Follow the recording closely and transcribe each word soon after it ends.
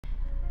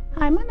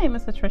Hi, my name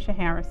is Lutricia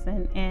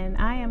Harrison, and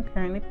I am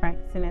currently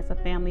practicing as a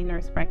family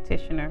nurse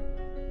practitioner.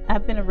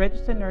 I've been a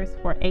registered nurse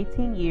for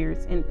 18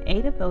 years, and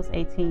 8 of those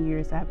 18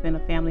 years I've been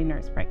a family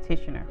nurse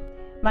practitioner.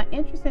 My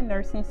interest in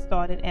nursing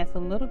started as a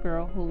little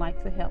girl who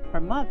liked to help her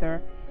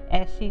mother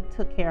as she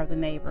took care of the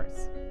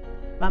neighbors.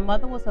 My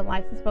mother was a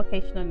licensed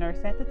vocational nurse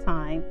at the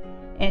time,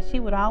 and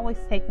she would always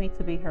take me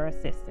to be her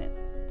assistant.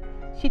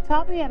 She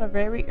taught me at a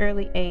very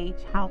early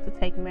age how to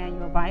take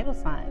manual vital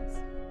signs.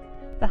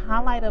 The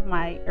highlight of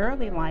my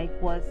early life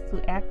was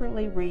to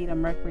accurately read a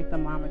mercury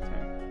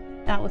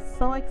thermometer. I was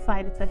so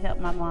excited to help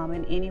my mom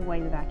in any way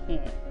that I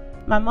can.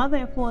 My mother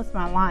influenced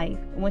my life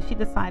when she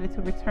decided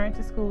to return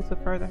to school to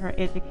further her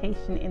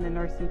education in the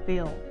nursing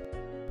field.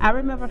 I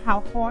remembered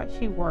how hard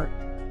she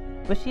worked,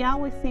 but she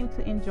always seemed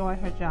to enjoy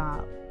her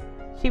job.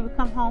 She would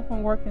come home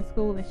from work and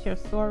school and share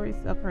stories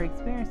of her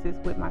experiences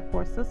with my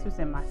 4 sisters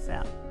and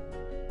myself.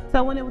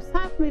 So when it was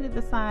time for me to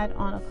decide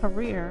on a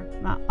career,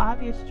 my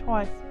obvious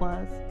choice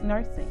was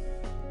nursing.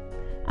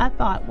 I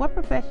thought, what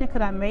profession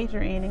could I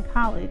major in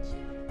college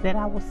that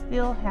I would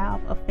still have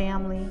a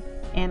family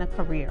and a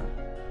career?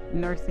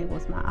 Nursing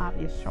was my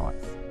obvious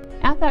choice.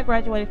 After I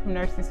graduated from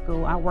nursing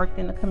school, I worked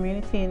in the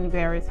community in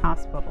various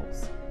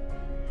hospitals.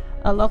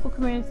 A local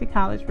community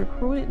college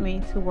recruited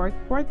me to work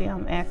for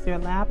them as their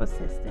lab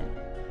assistant,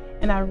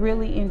 and I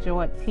really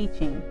enjoyed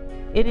teaching.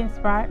 It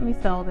inspired me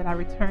so that I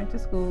returned to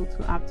school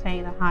to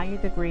obtain a higher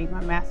degree,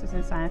 my master's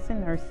in science and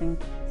nursing,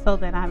 so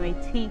that I may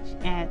teach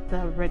at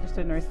the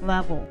registered nurse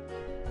level.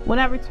 When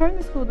I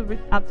returned to school to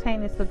obtain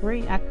this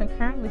degree, I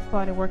concurrently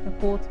started working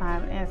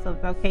full-time as a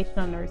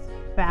vocational nurse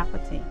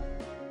faculty.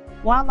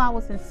 While I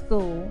was in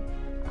school,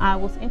 I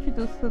was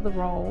introduced to the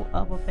role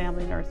of a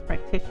family nurse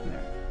practitioner.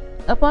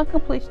 Upon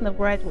completion of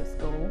graduate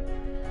school,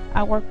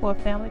 I worked for a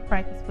family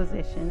practice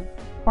physician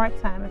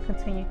part-time and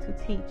continued to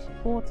teach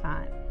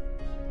full-time.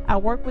 I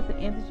worked with the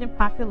indigent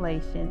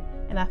population,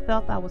 and I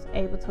felt I was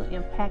able to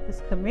impact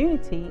this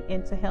community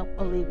and to help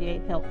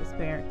alleviate health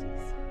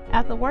disparities.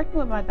 After working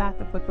with my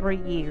doctor for 3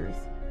 years,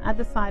 I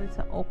decided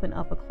to open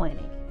up a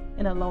clinic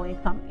in a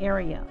low-income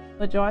area.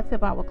 Majority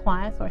of our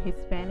clients are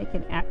Hispanic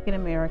and African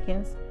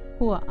Americans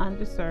who are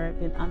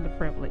underserved and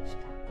underprivileged.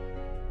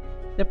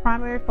 The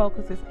primary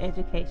focus is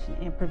education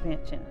and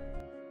prevention.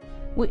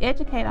 We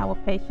educate our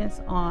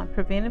patients on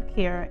preventive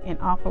care and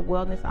offer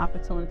wellness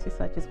opportunities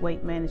such as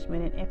weight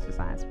management and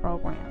exercise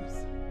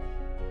programs.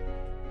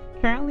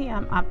 Currently,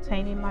 I'm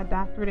obtaining my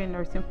doctorate in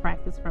nursing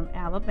practice from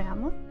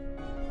Alabama,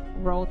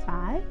 Roll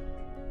Tide.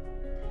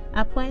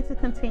 I plan to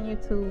continue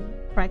to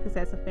practice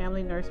as a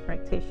family nurse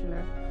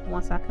practitioner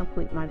once I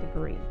complete my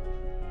degree.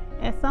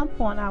 At some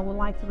point, I would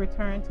like to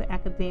return to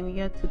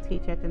academia to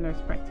teach at the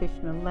nurse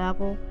practitioner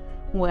level,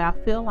 where I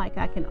feel like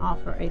I can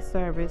offer a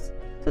service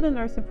to the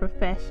nursing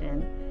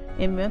profession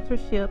in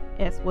mentorship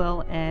as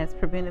well as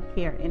preventive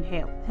care and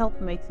health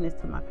maintenance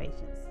to my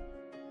patients.